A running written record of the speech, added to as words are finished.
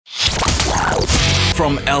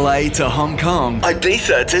From LA to Hong Kong,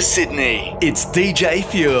 Ibiza to Sydney, it's DJ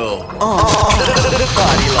Fuel on the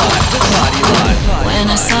Party Life. The Party Life. When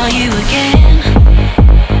I saw you again,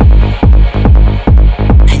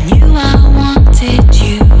 I knew I wanted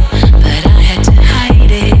you, but I had to hide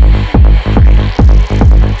it.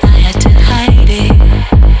 I had to hide it,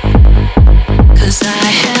 'cause I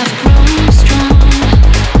have grown strong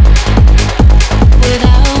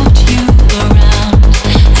without you around.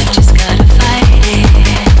 I've just gotta fight it.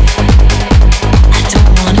 I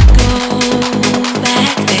don't wanna go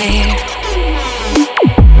back there.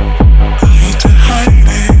 I had to hide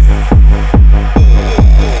it.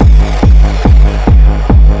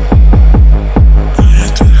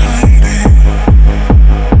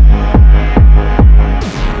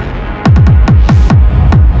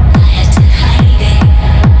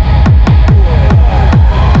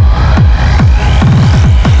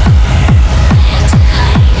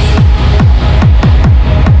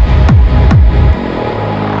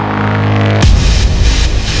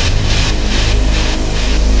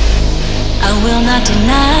 Not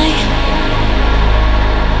deny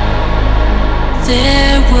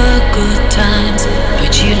there were good times,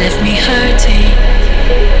 but you left me hurting.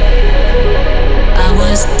 I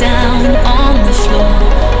was down on the floor.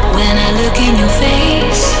 When I look in your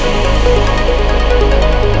face,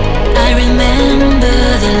 I remember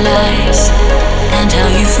the lies and how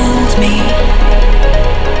you fooled me.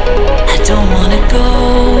 I don't wanna go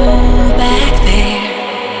back there.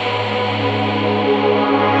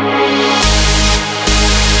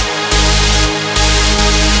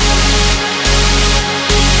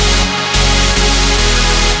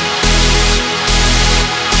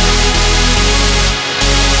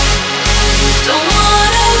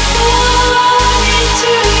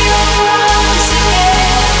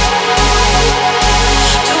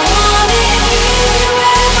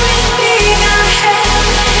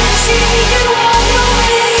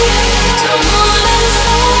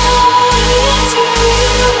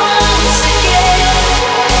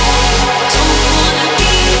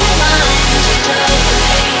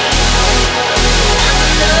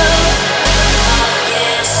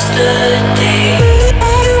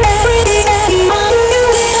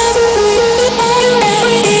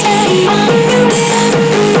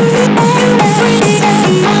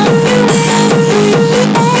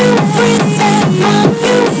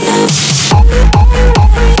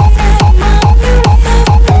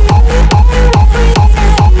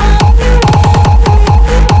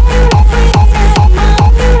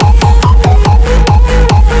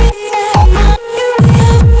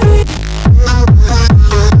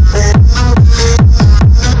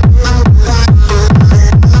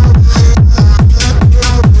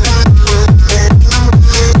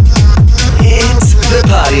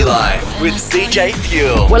 DJ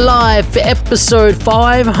Fuel. We're live for episode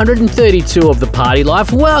 532 of The Party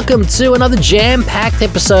Life. Welcome to another jam-packed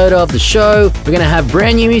episode of the show. We're going to have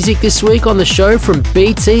brand new music this week on the show from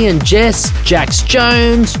BT and Jess, Jax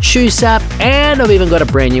Jones, Chusap, and I've even got a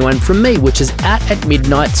brand new one from me, which is out at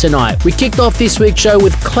midnight tonight. We kicked off this week's show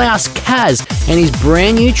with Klaus Kaz and his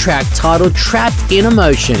brand new track titled Trapped in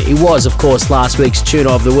Emotion. It was, of course, last week's tune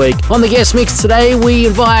of the week. On the guest mix today, we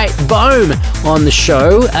invite BOHM on the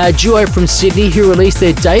show, a duo from Sydney who released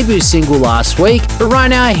their debut single last week. But right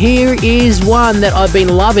now, here is one that I've been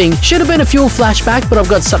loving. Should have been a Fuel flashback, but I've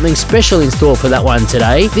got something special in store for that one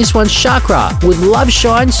today. This one's Chakra with Love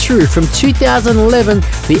Shines Through from 2011,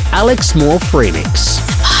 the Alex Morph remix.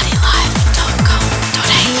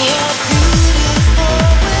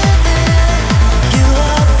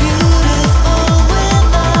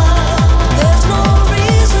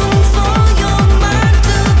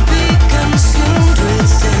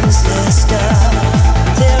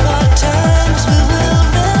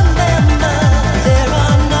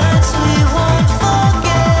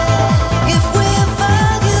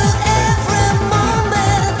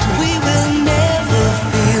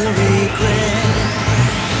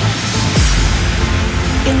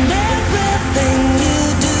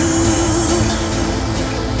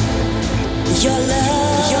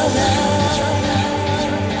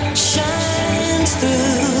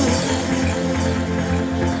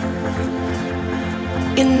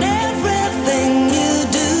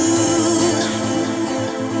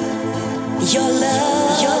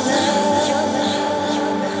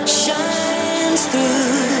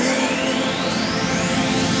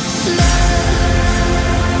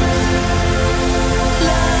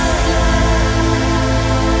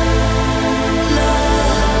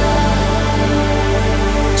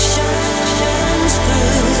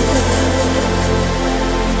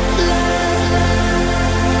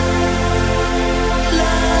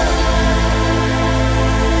 Love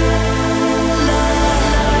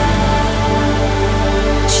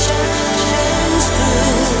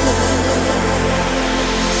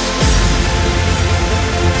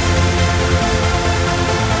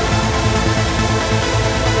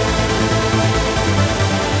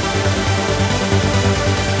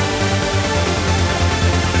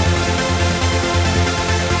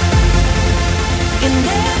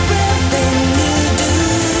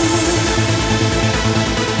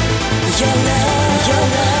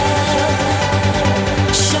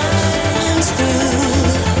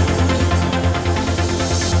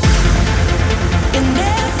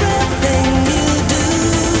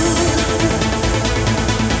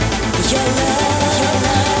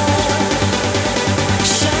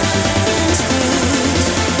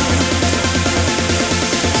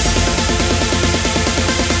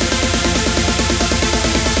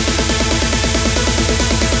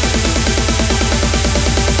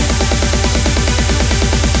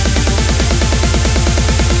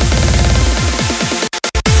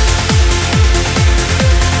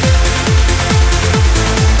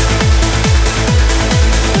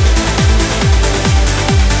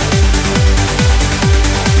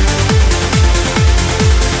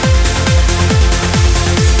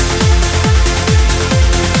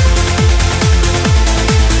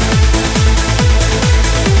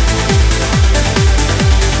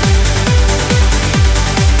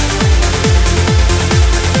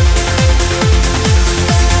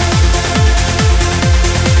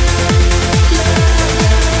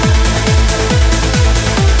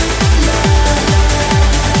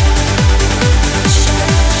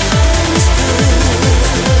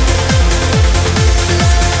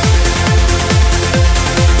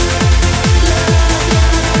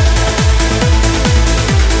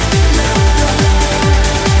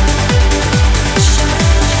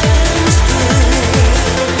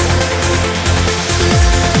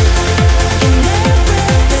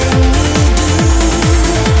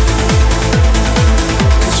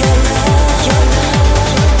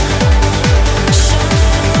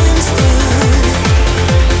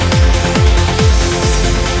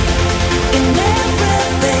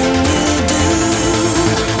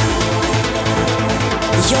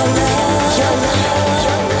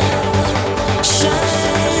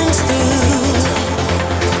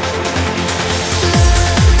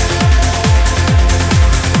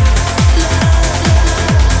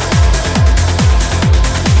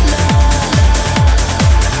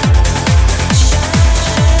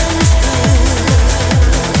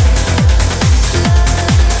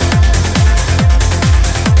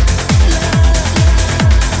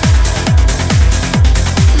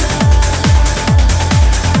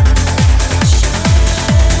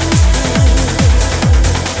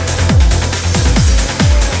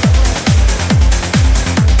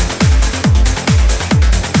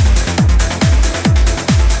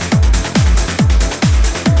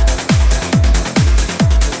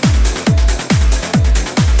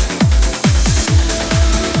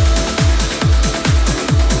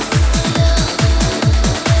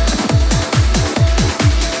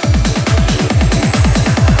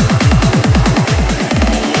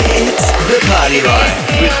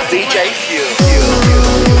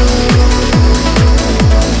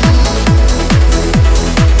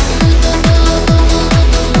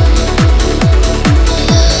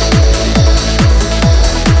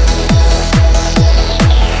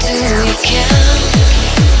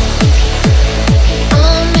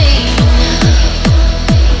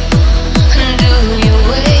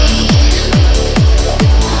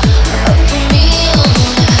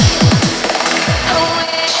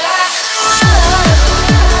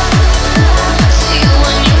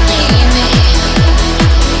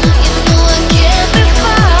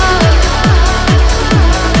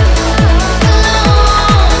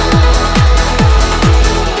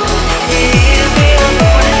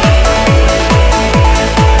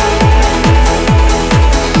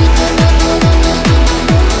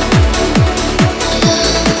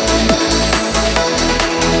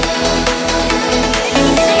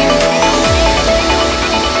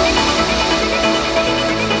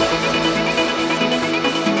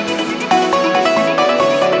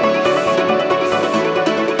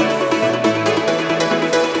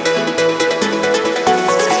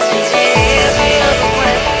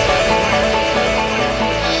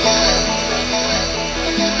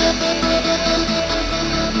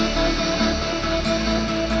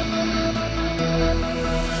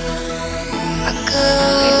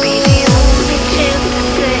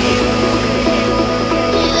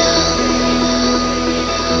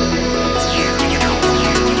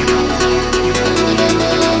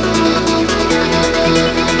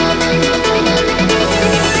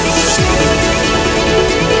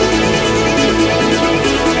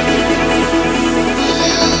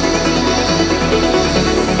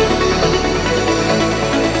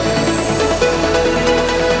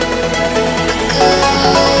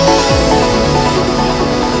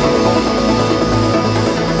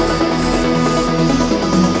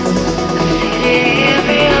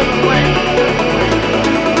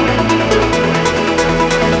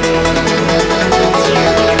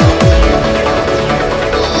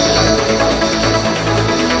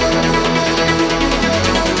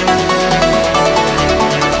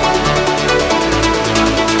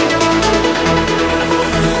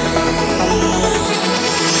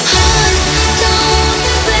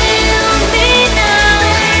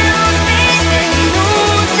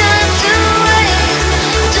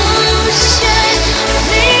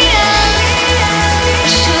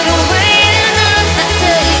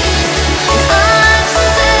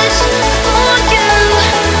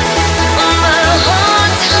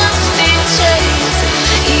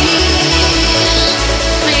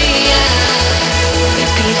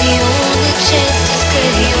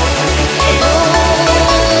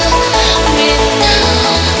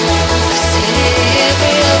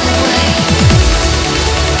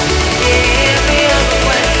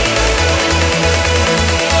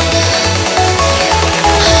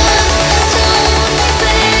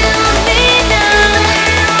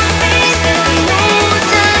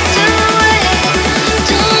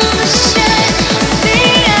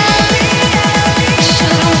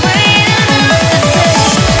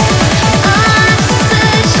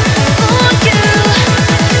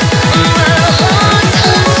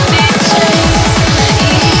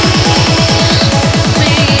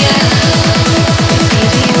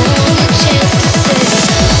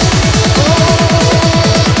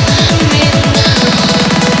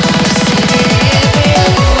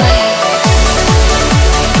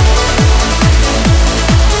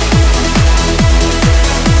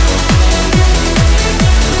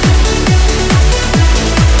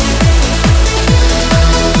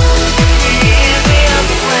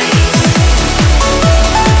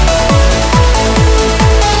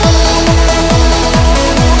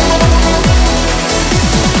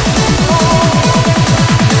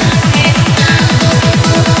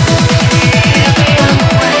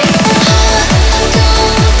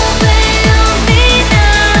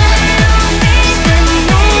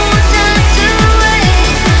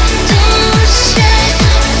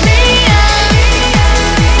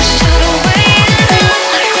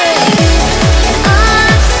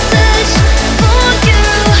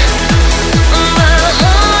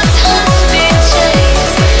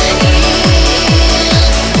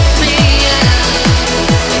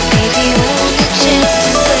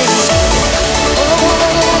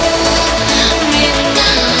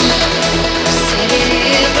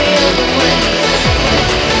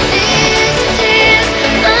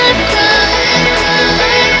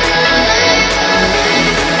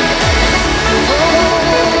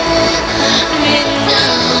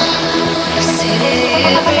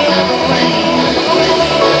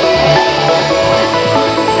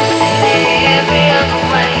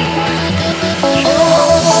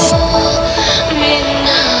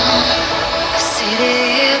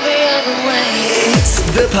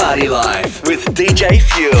The Party Life with DJ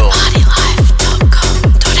Fuel.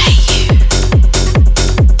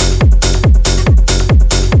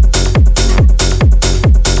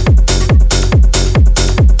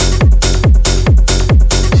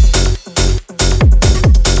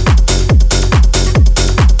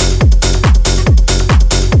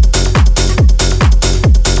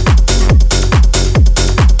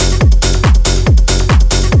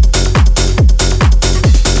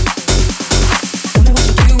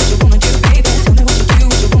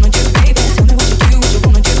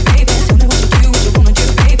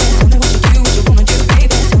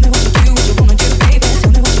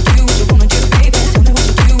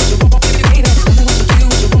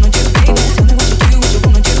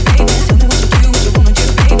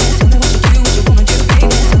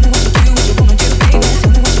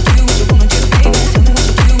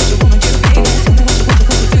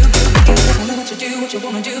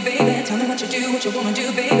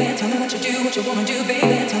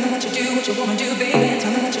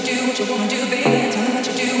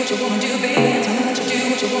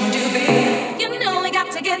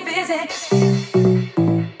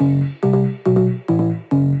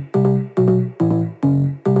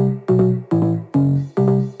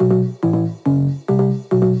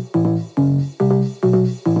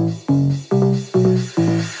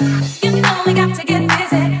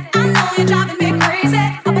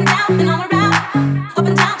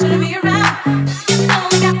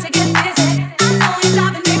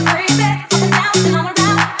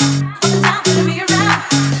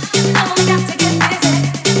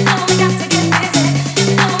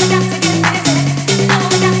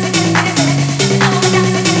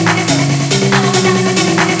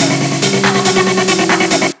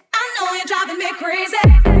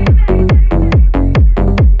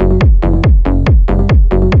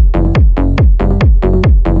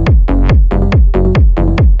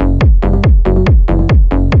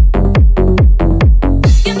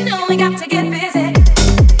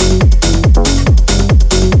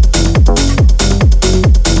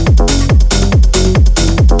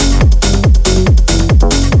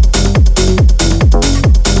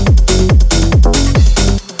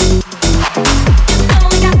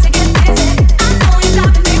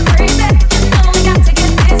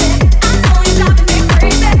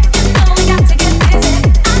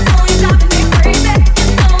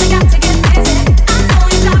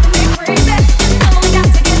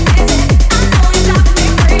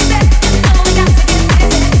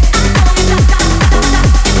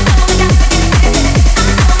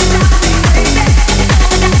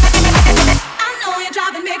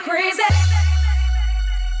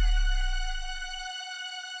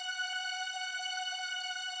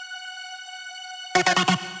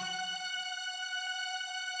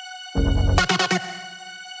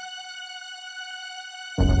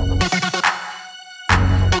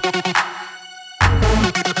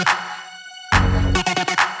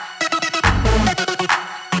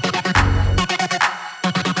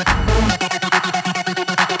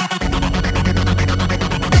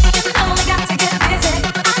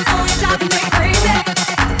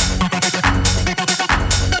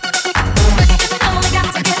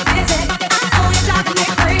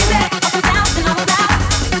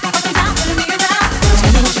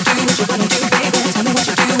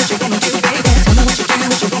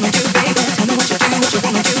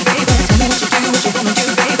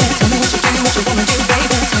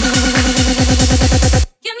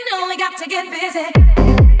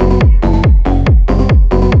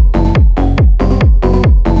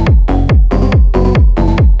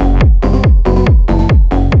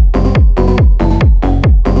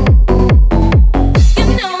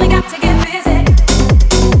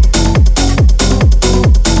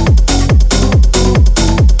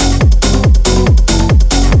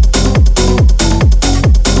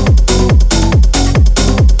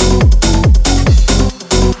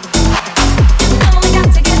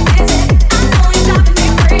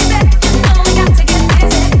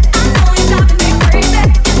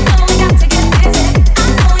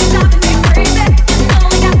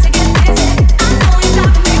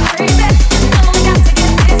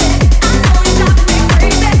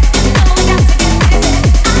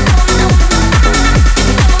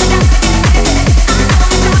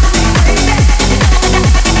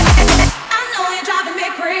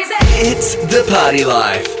 The Party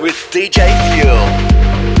Life with DJ Fuel.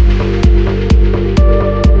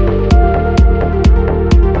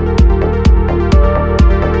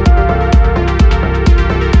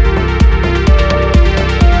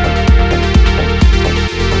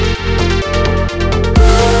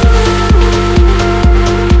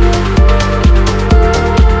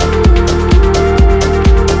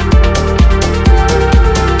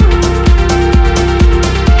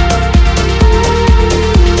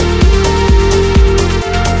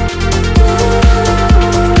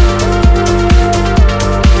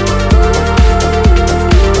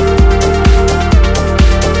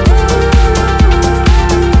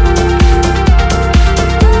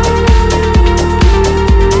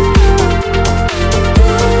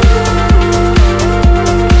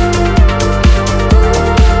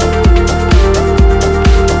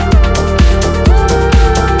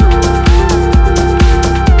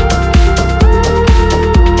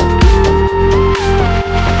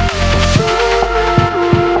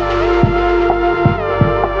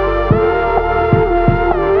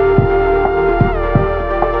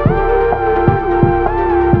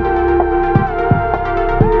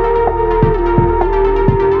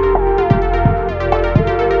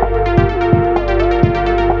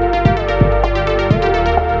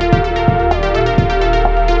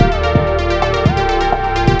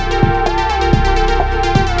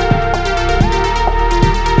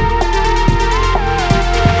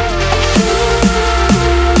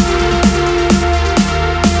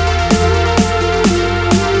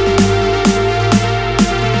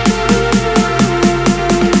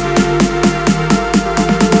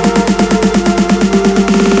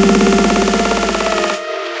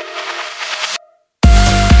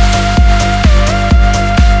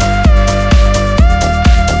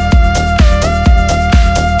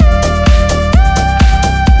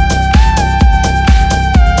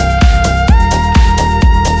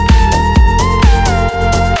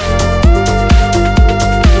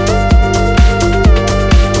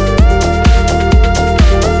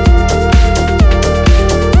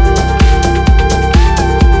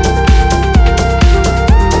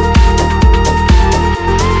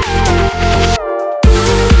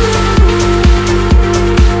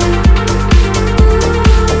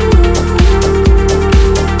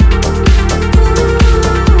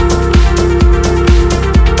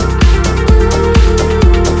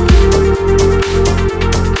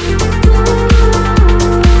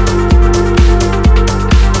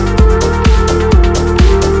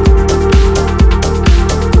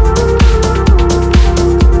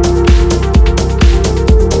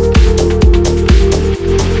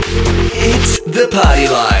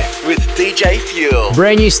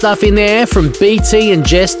 Brand new stuff in there from BT and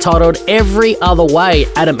Jess titled Every Other Way,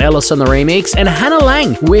 Adam Ellis on the remix, and Hannah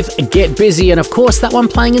Lang with Get Busy. And of course, that one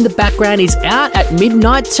playing in the background is out at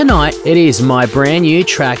midnight tonight. It is my brand new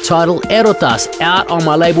track titled Erotas, out on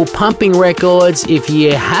my label Pumping Records. If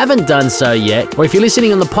you haven't done so yet, or if you're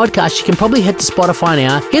listening on the podcast, you can probably head to Spotify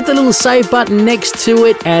now, hit the little save button next to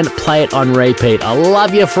it, and play it on repeat. I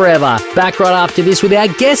love you forever. Back right after this with our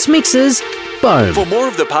guest mixes. BOHM. For more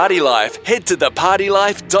of The Party Life, head to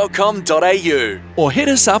thepartylife.com.au or hit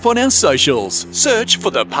us up on our socials. Search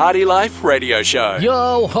for The Party Life Radio Show.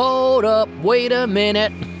 Yo, hold up, wait a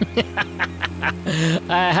minute.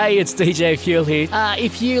 Hey, it's DJ Fuel here.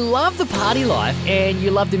 If you love the party life and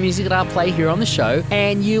you love the music that I play here on the show,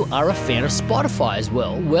 and you are a fan of Spotify as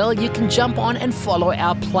well, you can jump on and follow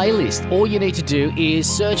our playlist. All you need to do is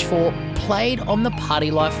search for Played on the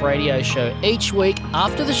Party Life Radio Show. Each week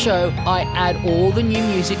after the show, I add all the new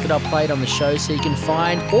music that I played on the show, so you can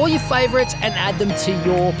find all your favourites and add them to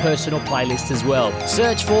your personal playlist as well.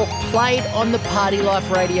 Search for Played on the Party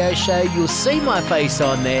Life Radio Show. You'll see my face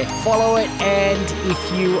on there. Follow it, and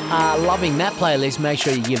if you are loving that playlist, make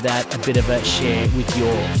sure you give that a bit of a share with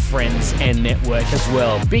your friends and network as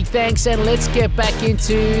well. Big thanks, and let's get back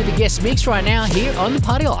into the guest mix right now here on the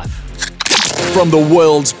Party Life. From the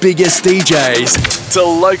world's biggest DJs to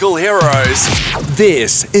local heroes,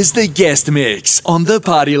 this is the guest mix on The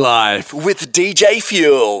Party Life with DJ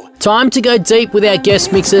Fuel. Time to go deep with our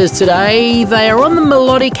guest mixers today. They are on the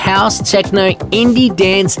melodic house, techno, indie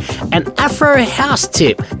dance and Afro house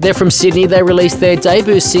tip. They're from Sydney. They released their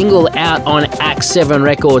debut single out on Act 7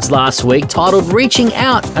 Records last week titled Reaching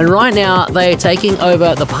Out, and right now they are taking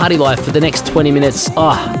over The Party Life for the next 20 minutes.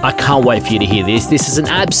 I can't wait for you to hear this. This is an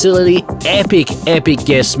absolutely epic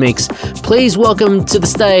guest mix. Please welcome to the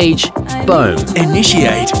stage, BOHM.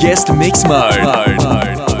 Initiate guest mix mode.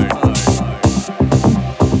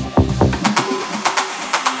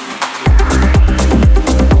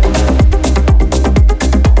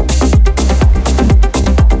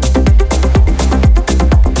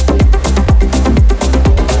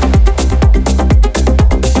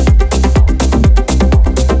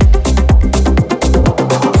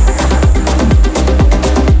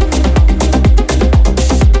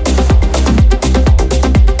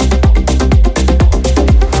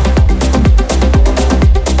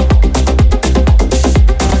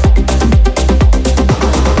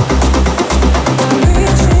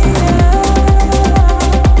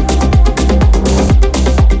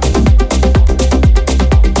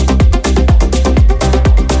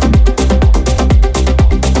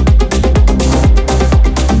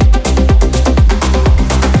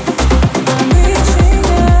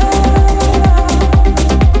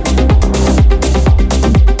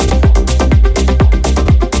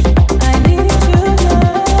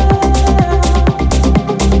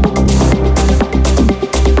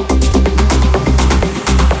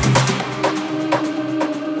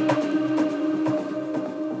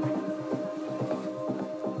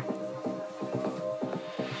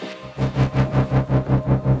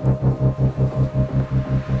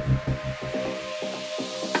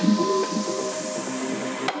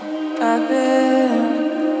 I've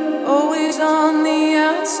been always on the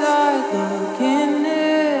outside looking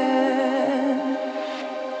in,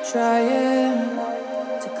 trying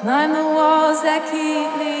to climb the walls that keep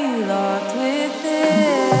me locked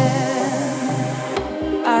within.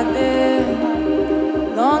 I've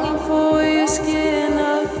been longing for your skin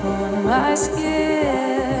upon my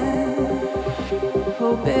skin,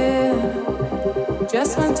 hoping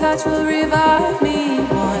just one touch will revive me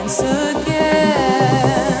once again.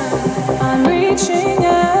 I'm reaching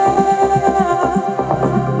out,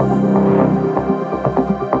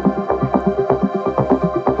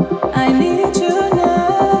 I need you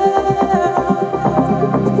now.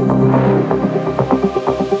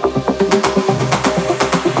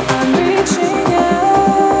 I'm reaching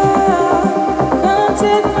out, come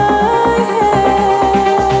take my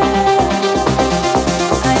hand.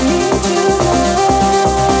 I need you now,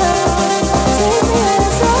 take me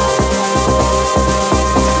inside.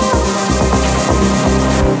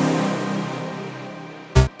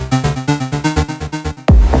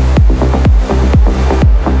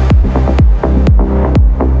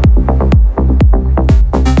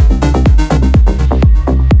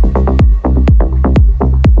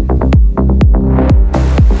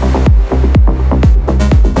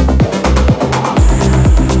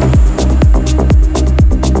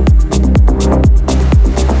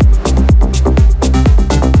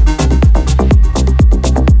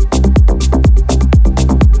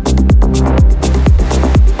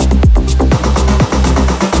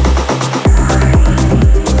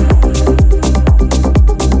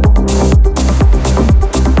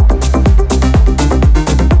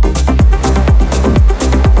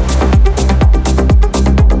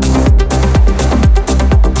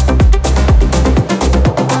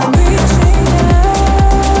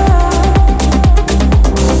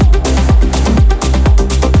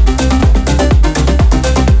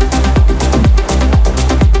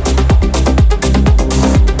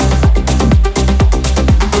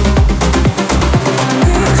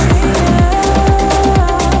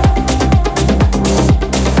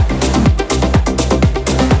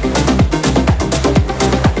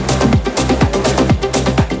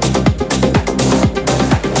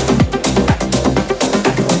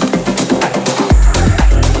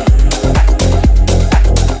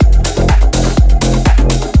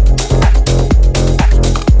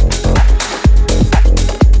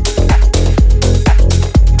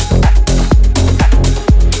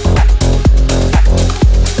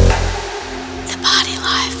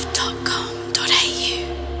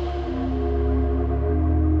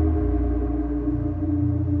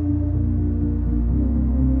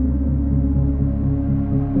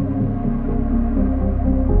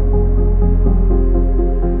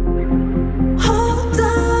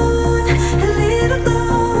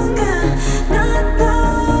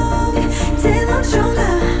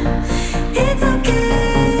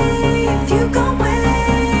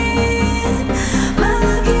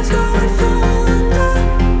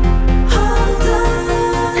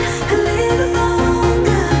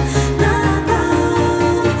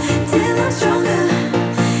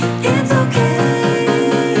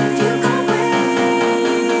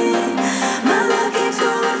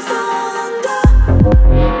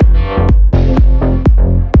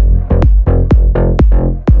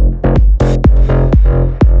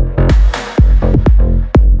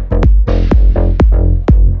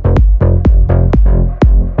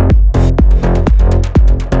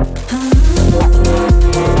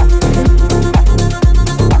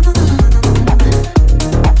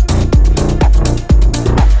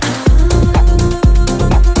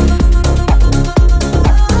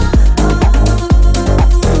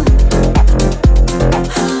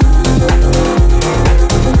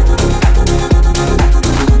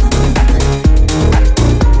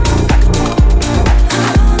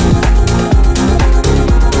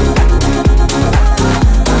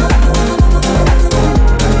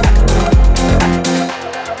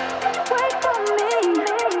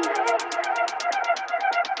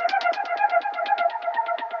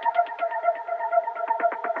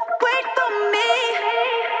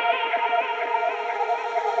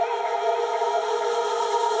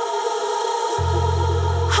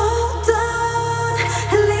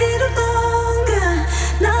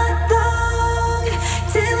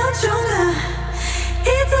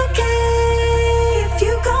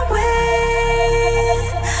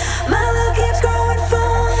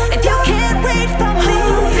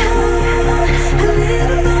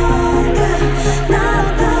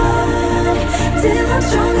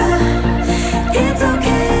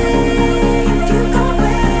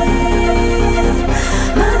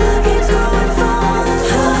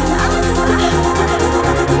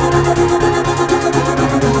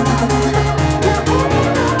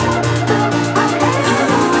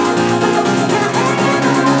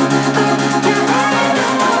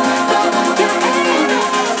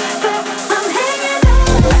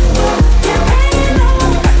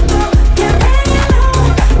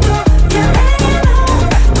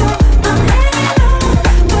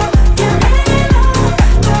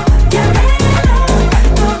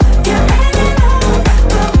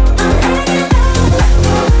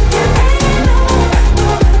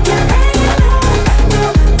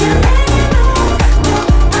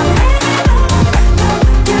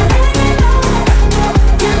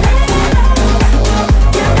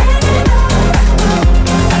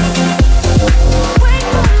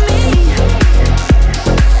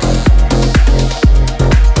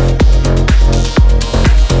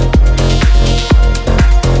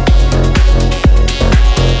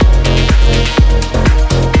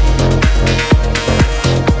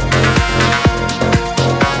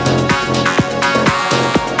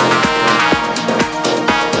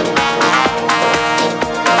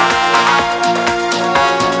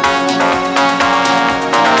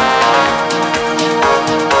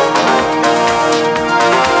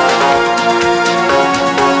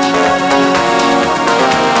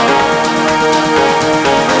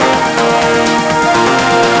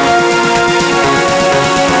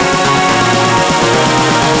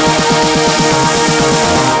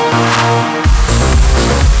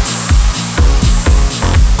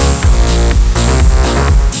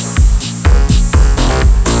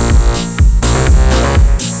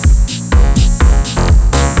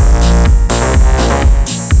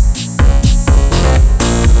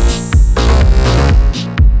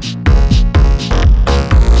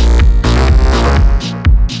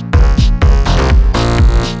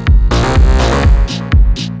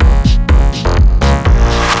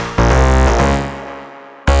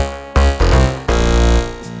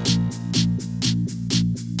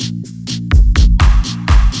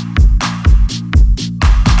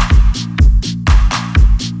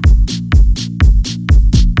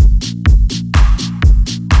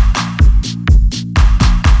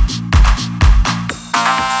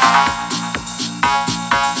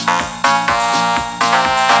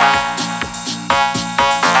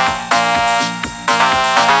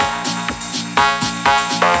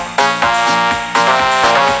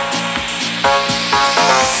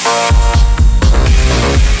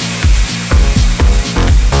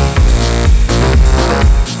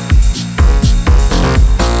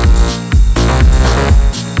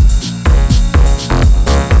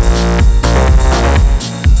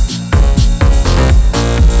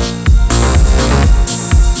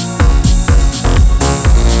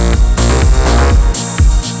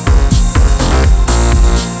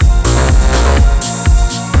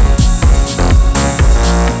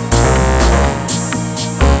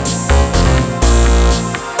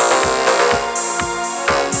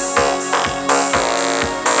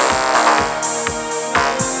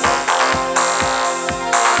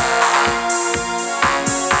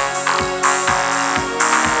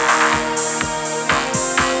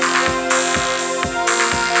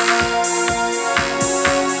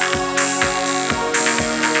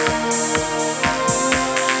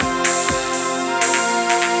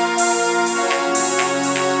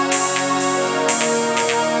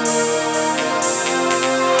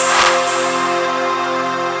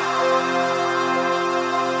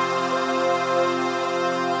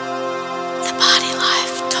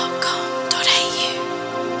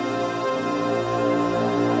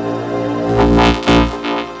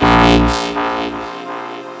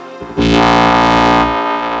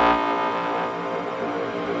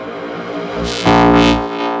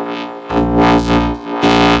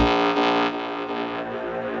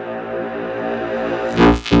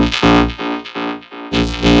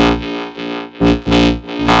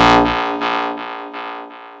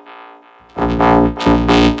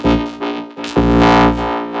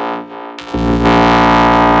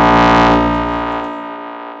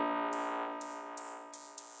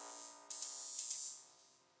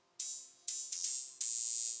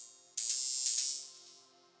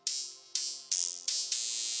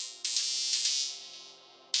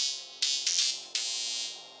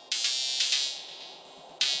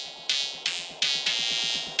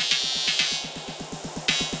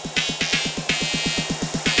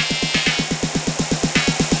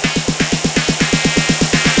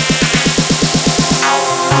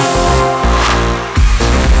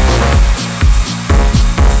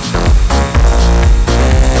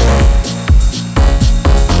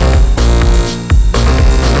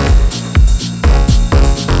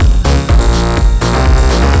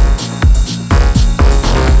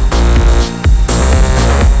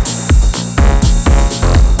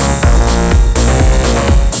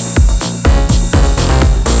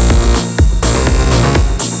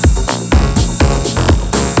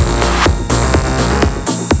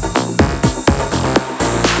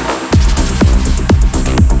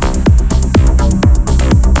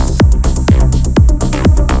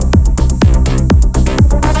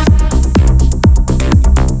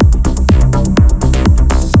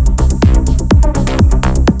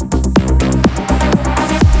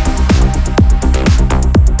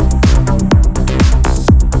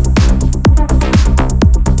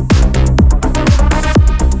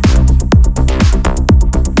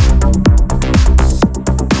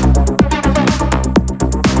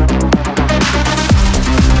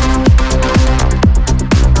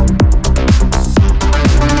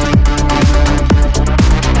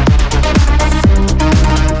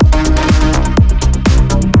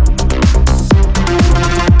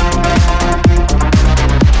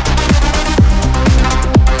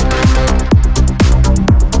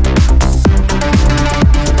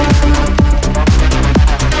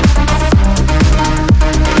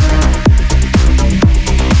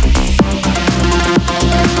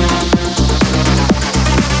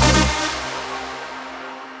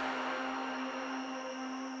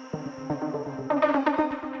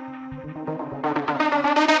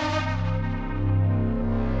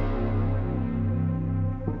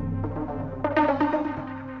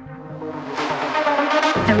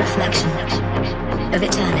 reflection of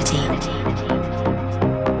eternity.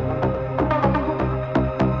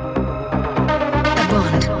 A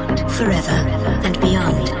bond forever and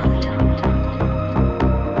beyond.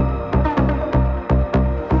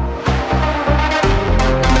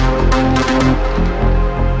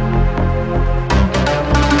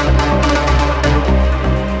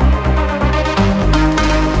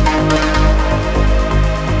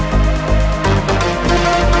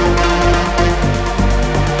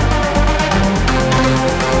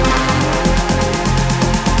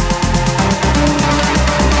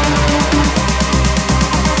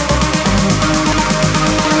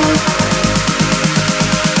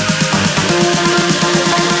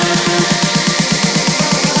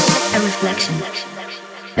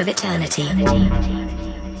 Of eternity.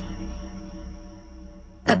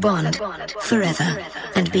 A bond forever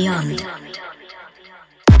and beyond.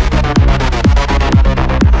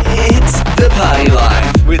 It's The Party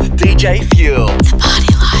Life with DJ Fuel.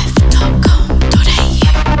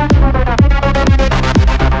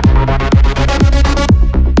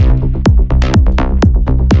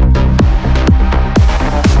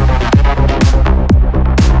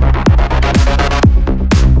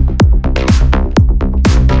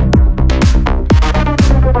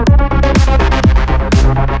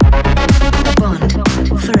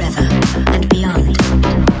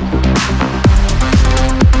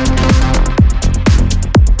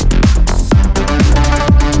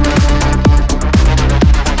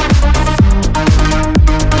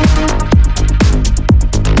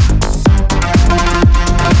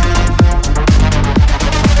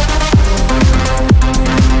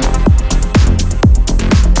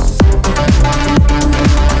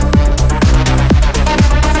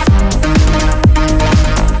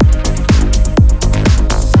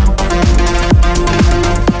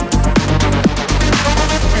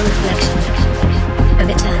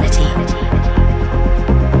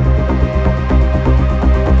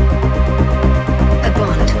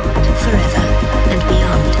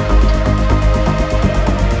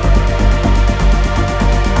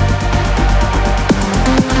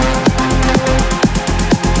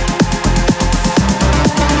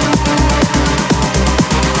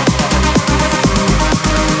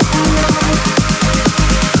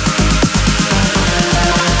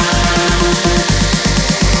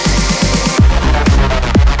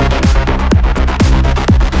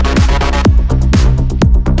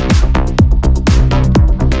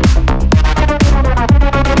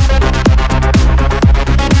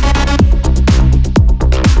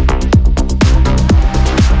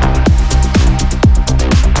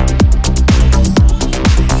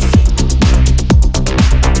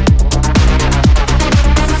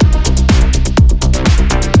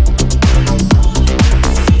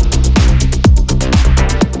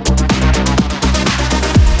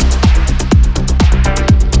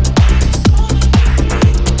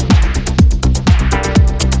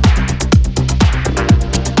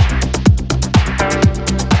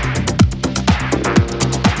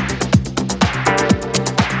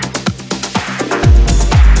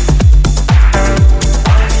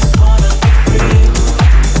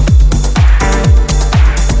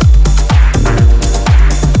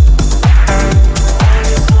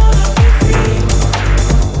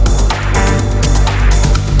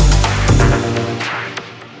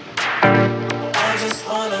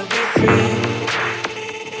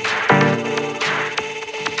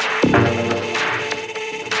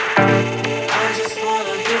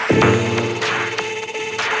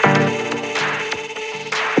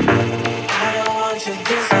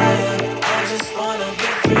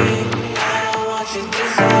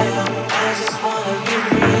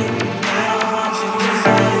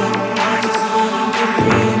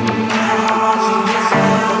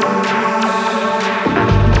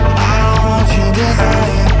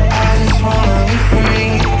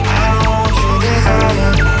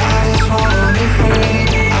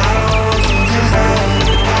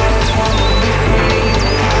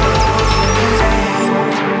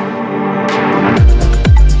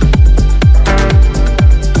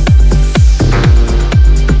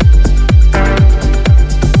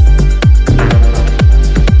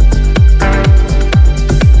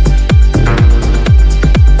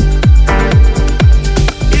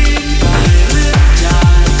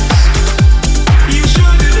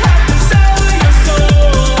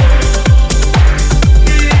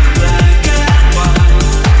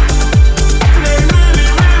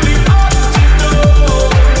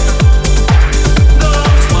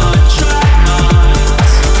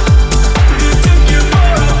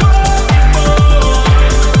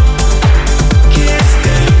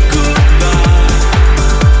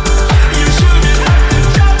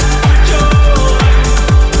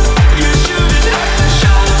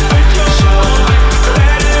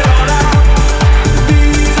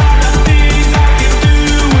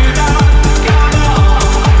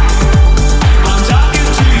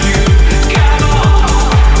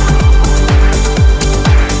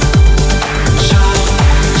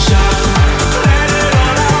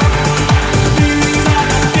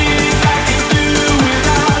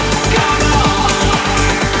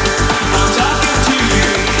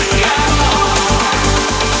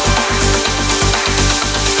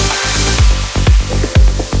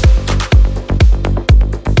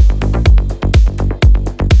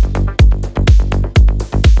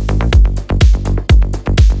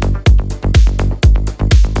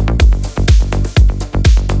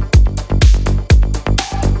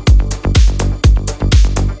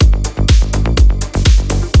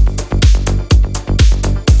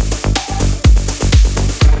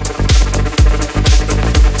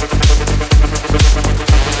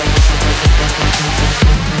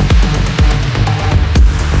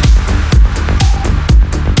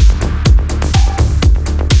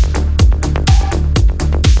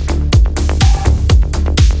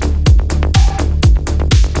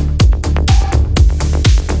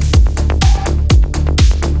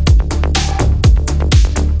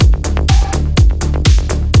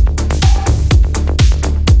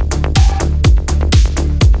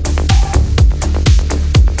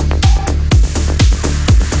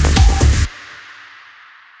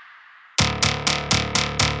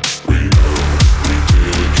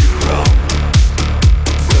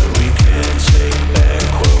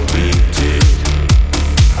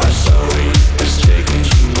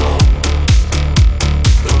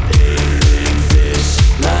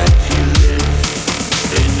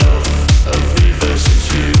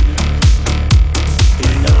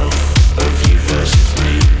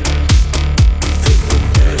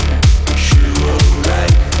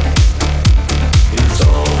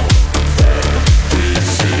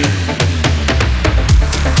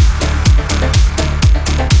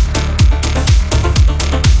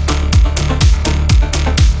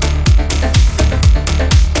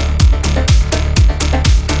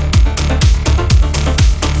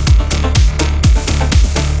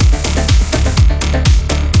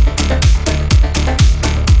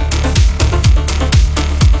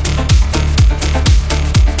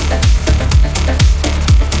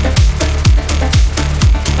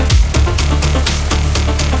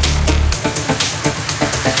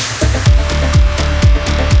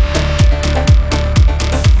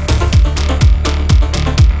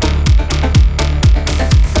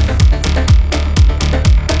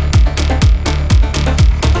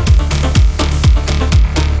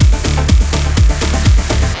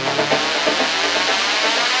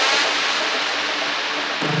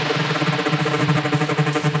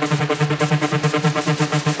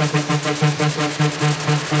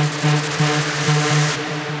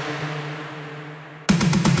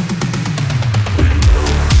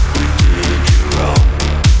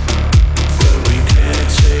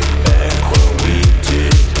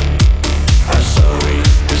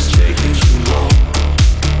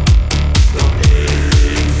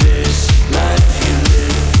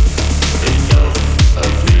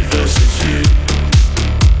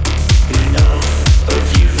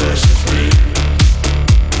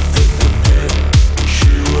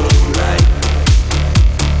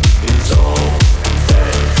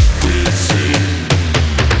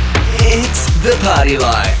 Party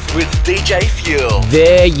Life with DJ Fuel.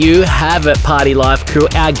 There you have it, Party Life crew.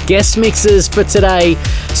 Our guest mixes for today,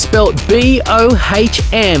 spelt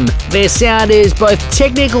BOHM. Their sound is both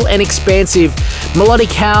technical and expansive.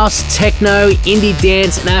 Melodic house, techno, indie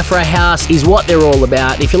dance, and Afro house is what they're all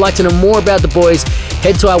about. If you'd like to know more about the boys,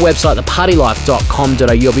 head to our website,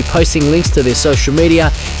 thepartylife.com.au. You'll be posting links to their social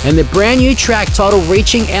media and their brand new track titled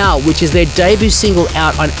Reaching Out, which is their debut single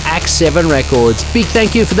out on Act 7 Records. Big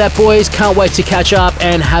thank you for that, boys. Can't wait to catch up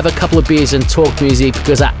and have a couple of beers and talk music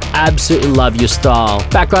because I absolutely love your style.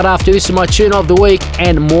 Back right after this with my tune of the week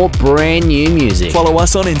and more brand new music. Follow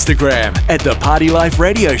us on Instagram at The Party Life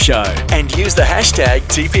Radio Show and use the hashtag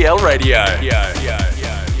TPL Radio.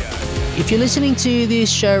 If you're listening to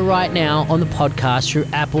this show right now on the podcast through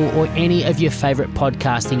Apple or any of your favorite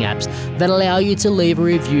podcasting apps that allow you to leave a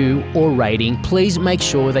review or rating, please make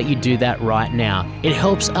sure that you do that right now. It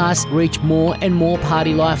helps us reach more and more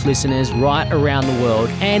Party Life listeners right around the world.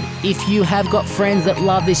 And if you have got friends that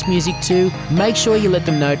love this music too, make sure you let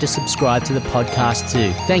them know to subscribe to the podcast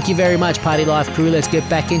too. Thank you very much, Party Life crew. Let's get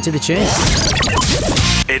back into the tune.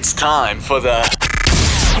 It's time for the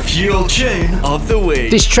Fuel Tune of the Week.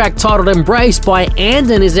 This track titled Embrace by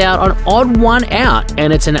Andon is out on Odd One Out,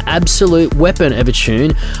 and it's an absolute weapon of a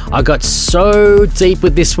tune. I got so deep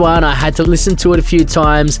with this one, I had to listen to it a few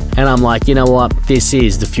times, and I'm like, you know what? This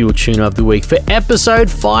is the Fuel Tune of the Week for episode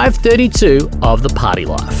 532 of The Party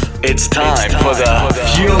Life. It's time for the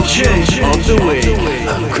Fuel Tune of the Week.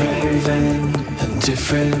 I'm craving a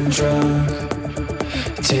different drug,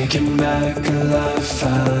 taking back a life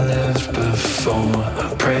I lived before.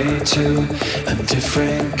 I pray to a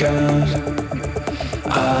different God.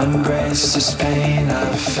 I embrace this pain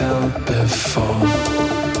I felt before.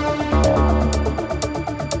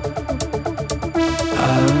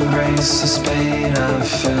 I embrace this pain I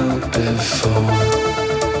felt before.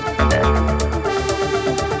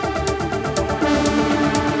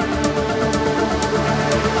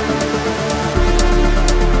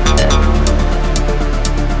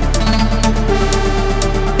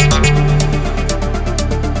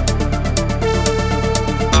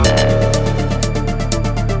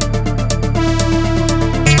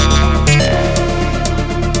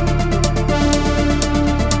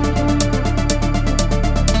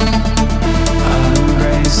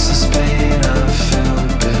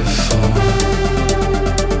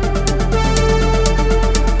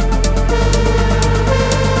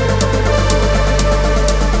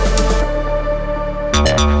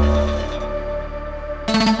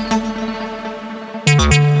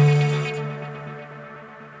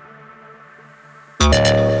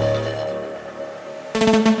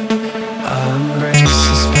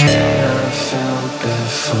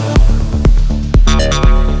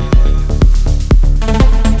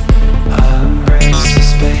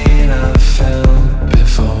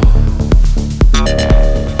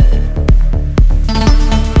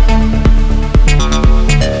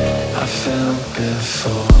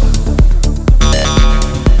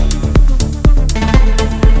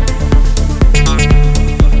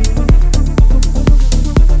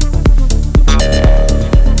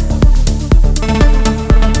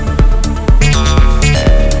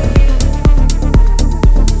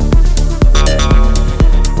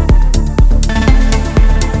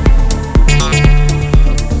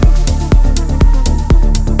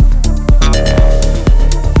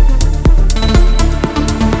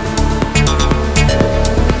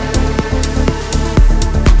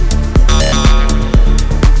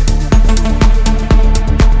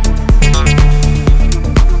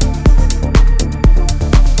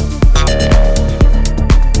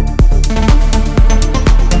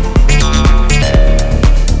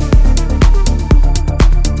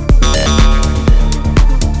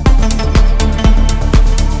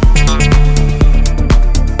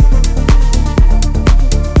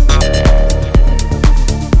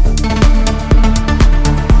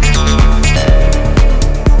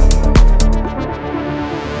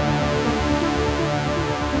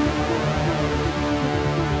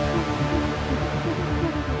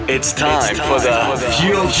 It's time for the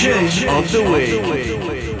Fuel Tune of the Week.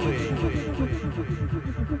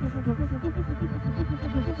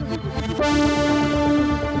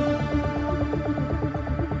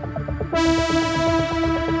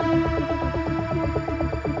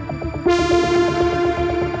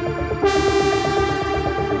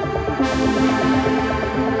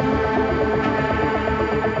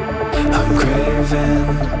 I'm craving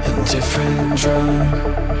a different drug,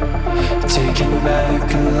 taking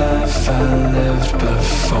back a life I lived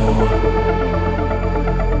before.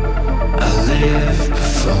 I lived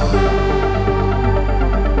before.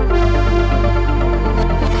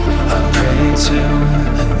 I pray to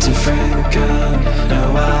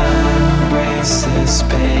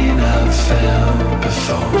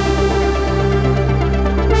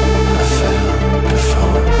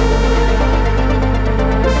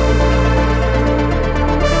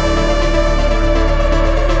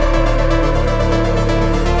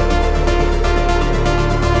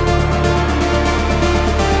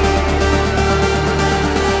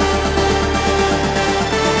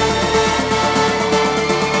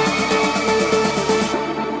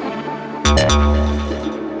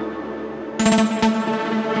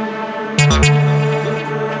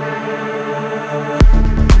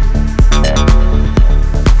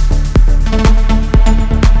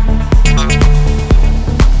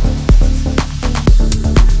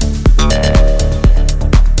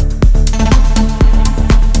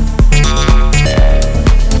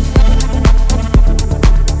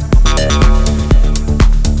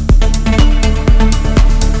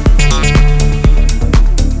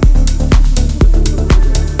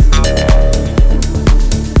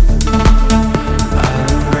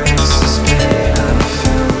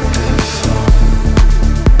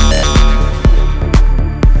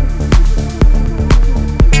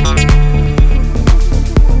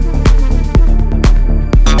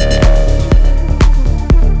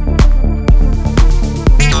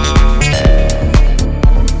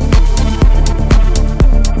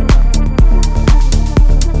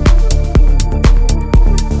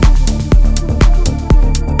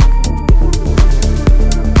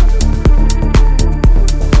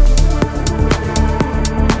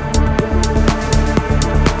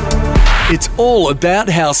It's all about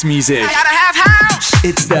house music. Gotta have house.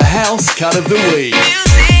 It's the house cut of the week.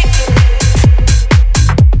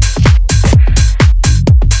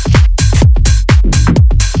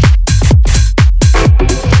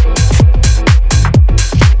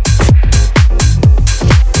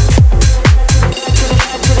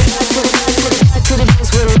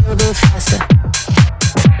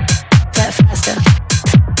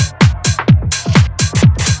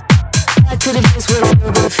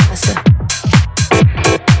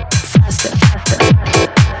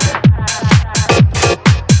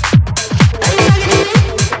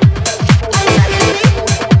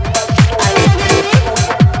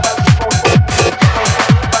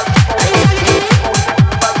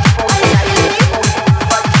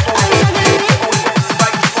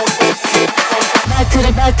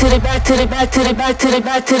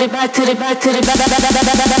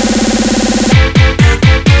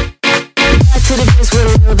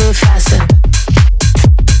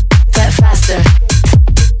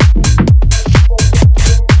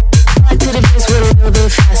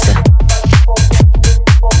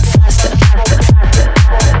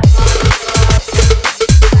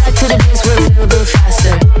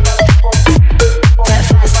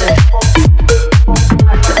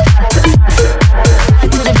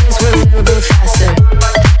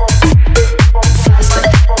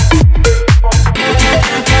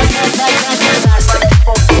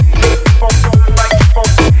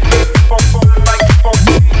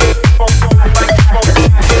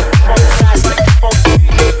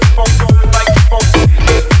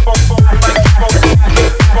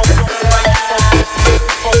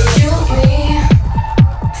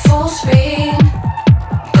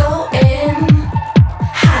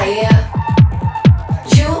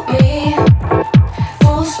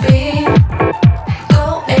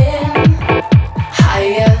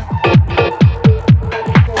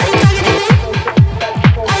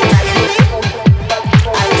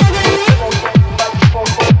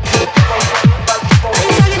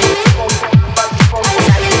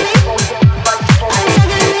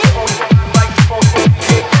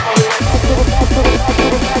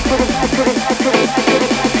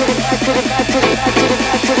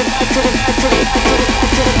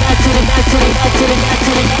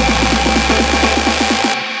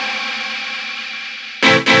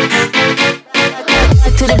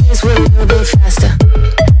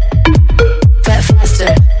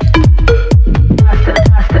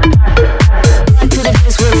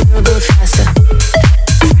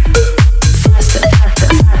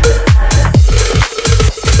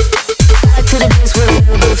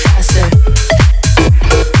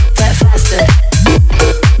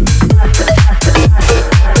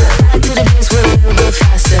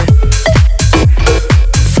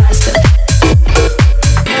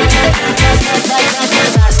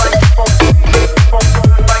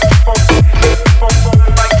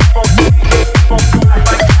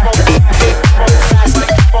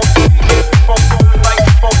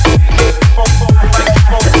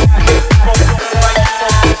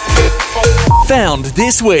 Found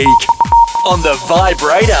this week on the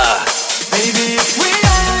Vibrator. Baby, if we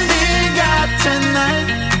only got tonight,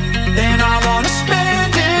 then I wanna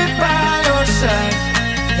spend it by your side.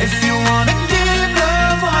 If you wanna give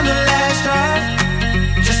love on the last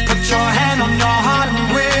drive, just put your hand on your heart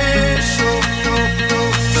and whistle.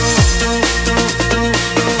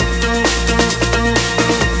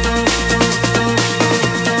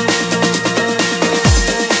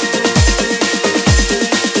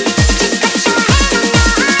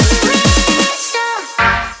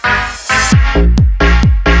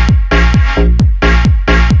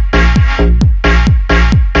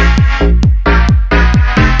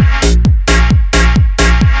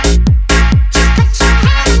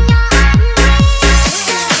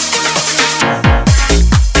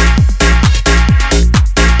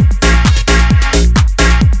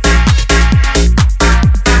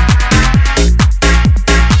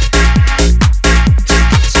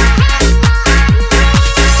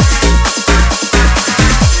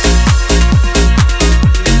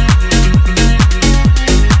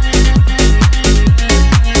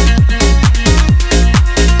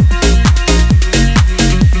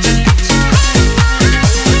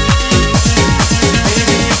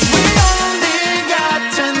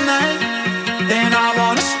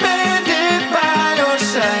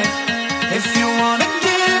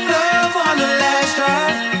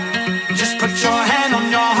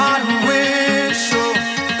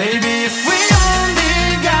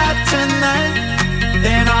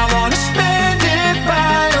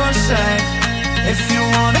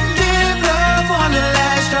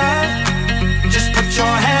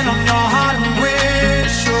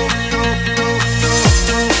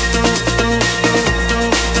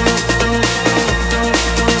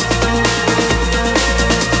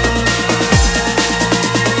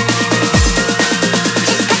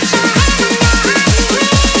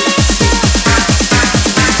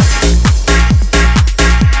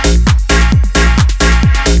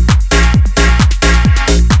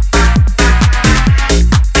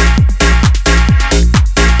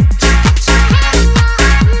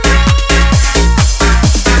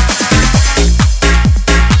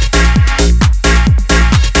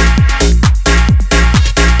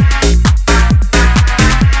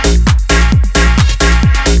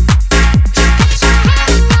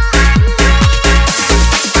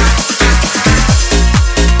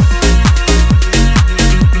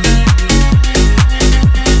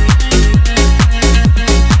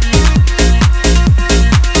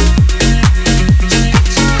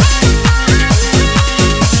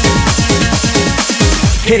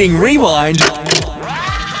 hitting rewind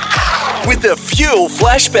with the Fuel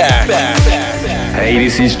Flashback. Hey,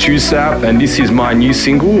 this is Chusap, and this is my new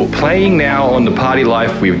single, playing now on the Party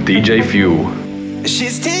Life with DJ Fuel.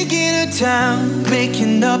 She's taking her time,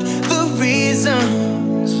 making up the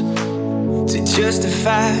reasons to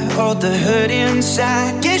justify all the hurt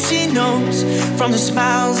inside. Guess she knows from the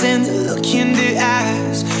smiles and the look in their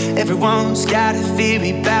eyes. Everyone's got a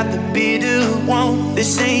theory about the bitter one. They're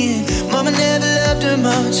saying mama never loved her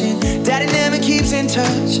much and daddy never keeps in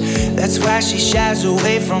touch. That's why she shies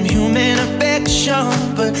away from human affection.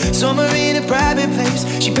 But somewhere in a private place,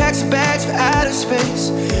 she packs her bags for outer space.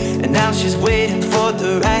 And now she's waiting for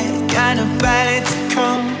the right kind of bite to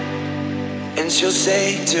come. And she'll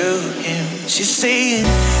say to him, she's saying,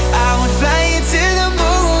 I would fly you to the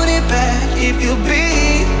moon and back if you'll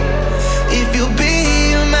be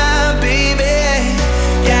my baby.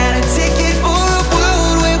 Got a ticket for a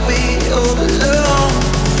world where we all belong.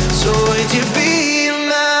 So would you be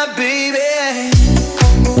my baby?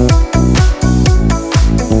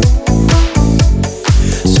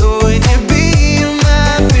 So would you be my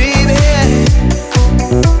baby?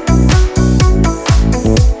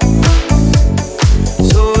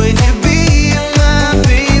 So would you be my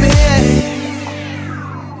baby?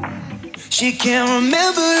 She can't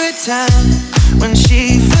remember a time when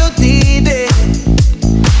she felt needed.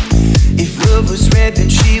 If love was red, then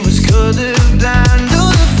she was colorblind.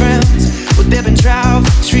 All her friends, well, they've been tried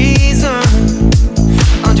for treason,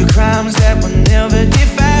 under crimes that were never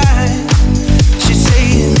defined. She's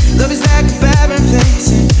saying love is like a barren place,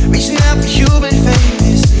 and reaching out for human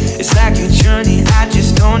favors. It's like a journey I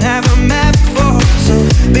just don't have a map for. So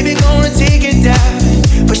baby, gonna take it down,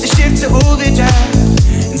 push the ship to overdrive,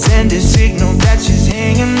 and send a signal that she's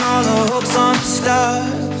hanging all her hopes on the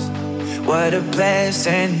stars. What a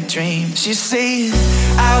pleasant dream. She's saying,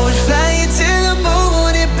 I would fly you to the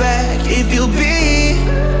moon and back if you'll be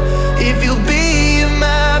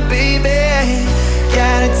my baby.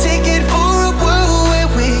 Got a ticket for a world where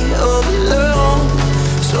we all belong.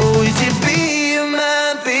 So would you be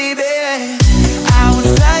my baby? I would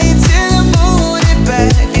fly you to the moon and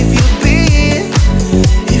back if you'll be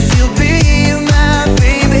my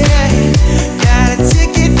baby. Got a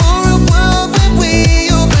ticket for a world where we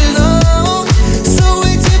all belong. So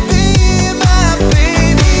would you be my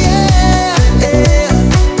baby? Yeah.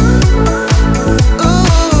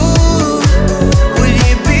 Ooh, would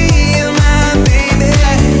you be my baby?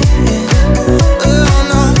 Oh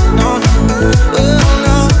no, no, no. Oh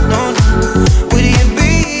no, no, no. Would you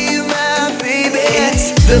be my baby? It's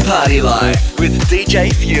The Party Life with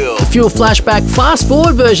DJ Fuel. Fuel Flashback fast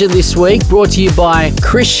forward version this week brought to you by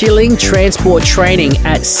Chris Schilling Transport Training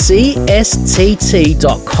at cstt.com.au.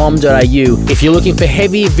 If you're looking for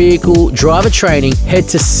heavy vehicle driver training, head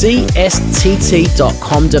to cstt.com.au.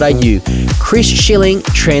 Chris Schilling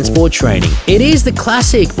Transport Training. It is the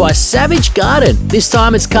classic by Savage Garden. This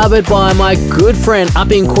time it's covered by my good friend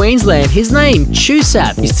up in Queensland. His name,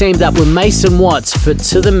 Chusap. He's teamed up with Mason Watts for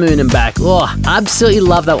To the Moon and Back. Oh, absolutely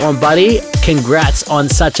love that one, buddy. Congrats on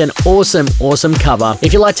such an awesome cover.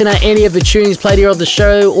 If you'd like to know any of the tunes played here on the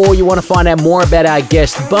show, or you want to find out more about our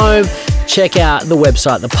guest BOHM, check out the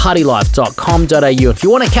website, thepartylife.com.au. If you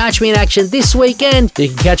want to catch me in action this weekend, you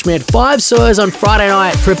can catch me at 5 Sours on Friday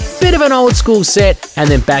night for a bit of an old school set, and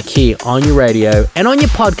then back here on your radio and on your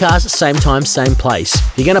podcast, same time, same place.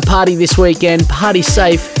 If you're going to party this weekend, party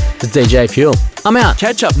safe. It's DJ Fuel. I'm out.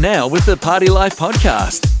 Catch up now with the Party Life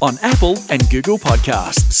podcast on Apple and Google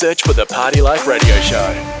Podcasts. Search for the Party Life Radio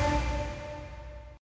Show.